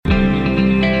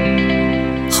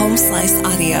Home Slice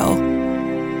Audio.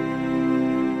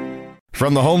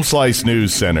 From the Home Slice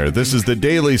News Center, this is the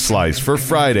Daily Slice for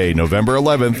Friday, November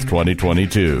 11th,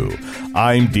 2022.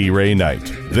 I'm D. Ray Knight.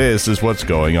 This is what's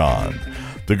going on.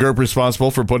 The group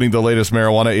responsible for putting the latest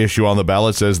marijuana issue on the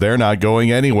ballot says they're not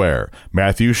going anywhere.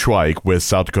 Matthew Schweik with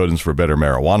South Dakotans for Better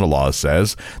Marijuana Laws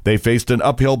says they faced an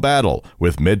uphill battle,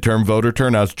 with midterm voter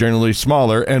turnouts generally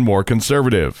smaller and more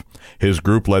conservative. His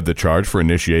group led the charge for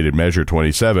initiated Measure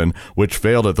 27, which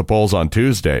failed at the polls on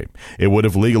Tuesday. It would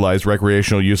have legalized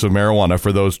recreational use of marijuana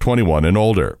for those 21 and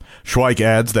older. Schweik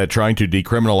adds that trying to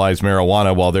decriminalize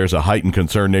marijuana while there's a heightened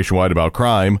concern nationwide about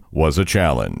crime was a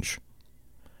challenge.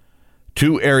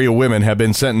 2 area women have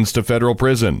been sentenced to federal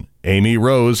prison. Amy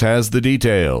Rose has the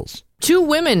details. 2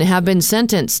 women have been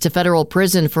sentenced to federal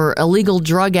prison for illegal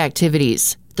drug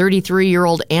activities.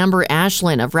 33-year-old Amber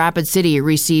Ashland of Rapid City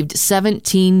received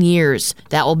 17 years.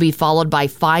 That will be followed by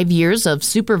 5 years of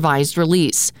supervised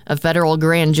release. A federal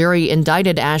grand jury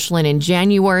indicted Ashland in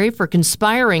January for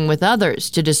conspiring with others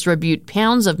to distribute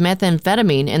pounds of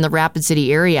methamphetamine in the Rapid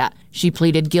City area. She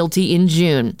pleaded guilty in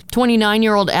June.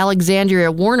 29-year-old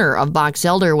Alexandria Warner of Box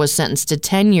Elder was sentenced to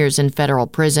 10 years in federal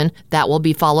prison. That will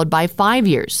be followed by 5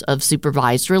 years of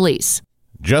supervised release.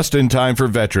 Just in time for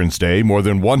Veterans Day, more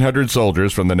than 100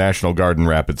 soldiers from the National Guard in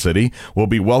Rapid City will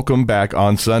be welcomed back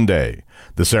on Sunday.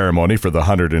 The ceremony for the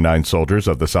 109 soldiers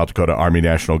of the South Dakota Army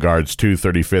National Guard's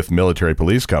 235th Military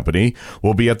Police Company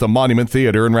will be at the Monument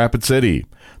Theater in Rapid City.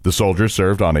 The soldiers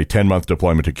served on a 10-month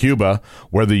deployment to Cuba,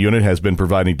 where the unit has been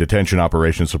providing detention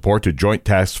operation support to Joint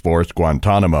Task Force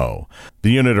Guantanamo.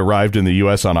 The unit arrived in the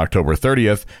U.S. on October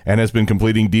 30th and has been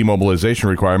completing demobilization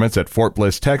requirements at Fort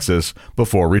Bliss, Texas,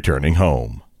 before returning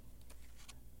home.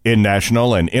 In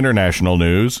national and international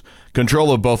news,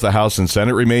 control of both the House and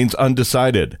Senate remains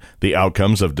undecided. The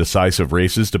outcomes of decisive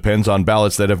races depends on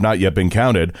ballots that have not yet been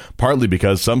counted, partly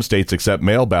because some states accept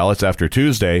mail ballots after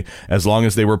Tuesday, as long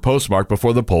as they were postmarked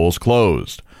before the polls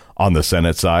closed. On the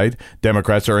Senate side,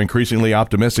 Democrats are increasingly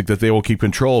optimistic that they will keep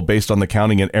control based on the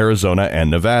counting in Arizona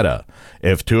and Nevada.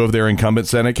 If 2 of their incumbent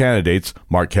Senate candidates,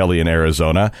 Mark Kelly in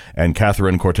Arizona and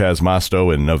Catherine Cortez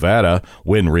Masto in Nevada,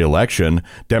 win re-election,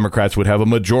 Democrats would have a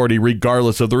majority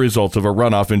regardless of the results of a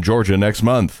runoff in Georgia next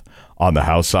month. On the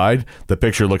House side, the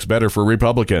picture looks better for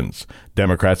Republicans.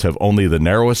 Democrats have only the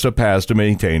narrowest of paths to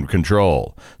maintain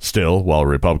control. Still, while a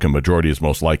Republican majority is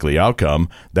most likely outcome,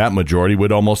 that majority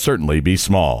would almost certainly be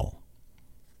small.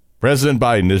 President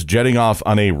Biden is jetting off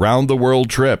on a round-the-world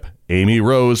trip. Amy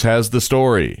Rose has the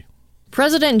story.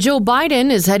 President Joe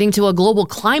Biden is heading to a global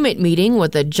climate meeting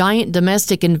with a giant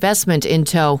domestic investment in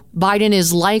tow. Biden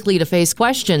is likely to face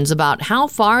questions about how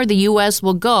far the U.S.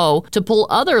 will go to pull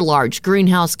other large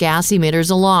greenhouse gas emitters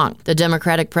along. The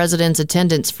Democratic president's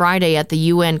attendance Friday at the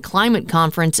UN Climate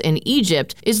Conference in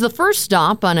Egypt is the first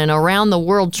stop on an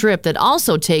around-the-world trip that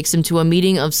also takes him to a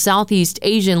meeting of Southeast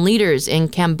Asian leaders in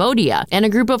Cambodia and a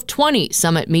Group of 20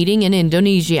 summit meeting in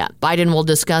Indonesia. Biden will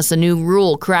discuss a new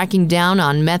rule cracking down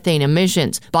on methane emissions.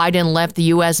 Biden left the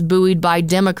U.S. buoyed by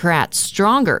Democrats,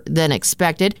 stronger than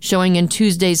expected, showing in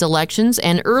Tuesday's elections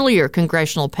and earlier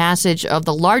congressional passage of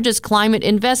the largest climate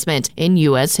investment in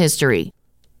U.S. history.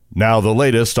 Now the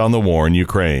latest on the war in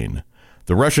Ukraine.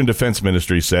 The Russian Defense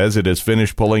Ministry says it has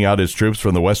finished pulling out its troops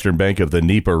from the western bank of the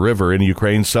Dnieper River in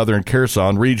Ukraine's southern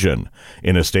Kherson region.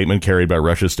 In a statement carried by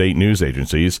Russia's state news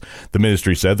agencies, the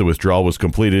ministry said the withdrawal was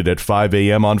completed at 5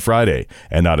 a.m. on Friday,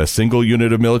 and not a single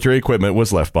unit of military equipment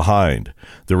was left behind.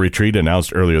 The retreat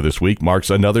announced earlier this week marks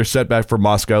another setback for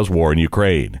Moscow's war in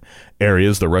Ukraine.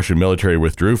 Areas the Russian military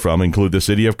withdrew from include the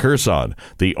city of Kherson,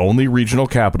 the only regional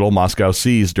capital Moscow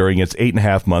seized during its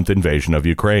 8.5-month invasion of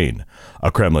Ukraine.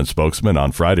 A Kremlin spokesman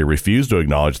on Friday refused to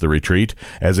acknowledge the retreat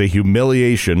as a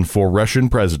humiliation for Russian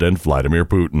President Vladimir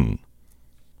Putin.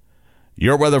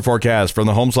 Your weather forecast from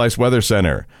the Home Slice Weather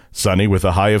Center. Sunny with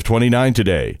a high of 29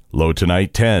 today, low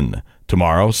tonight 10.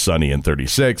 Tomorrow, sunny and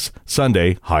 36.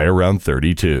 Sunday, high around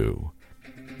 32.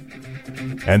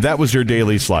 And that was your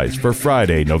Daily Slice for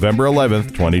Friday, November 11th,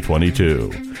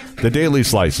 2022. The Daily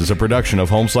Slice is a production of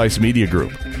Home Slice Media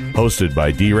Group, hosted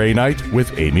by D. Ray Knight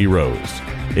with Amy Rose.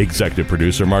 Executive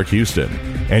producer Mark Houston.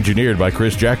 Engineered by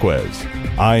Chris Jacquez.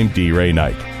 I'm D. Ray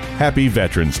Knight. Happy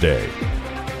Veterans Day.